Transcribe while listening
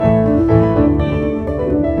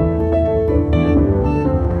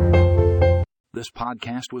This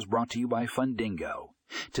podcast was brought to you by Fundingo.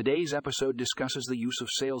 Today's episode discusses the use of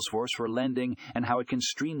Salesforce for lending and how it can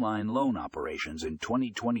streamline loan operations in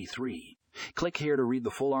 2023. Click here to read the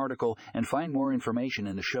full article and find more information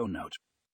in the show notes.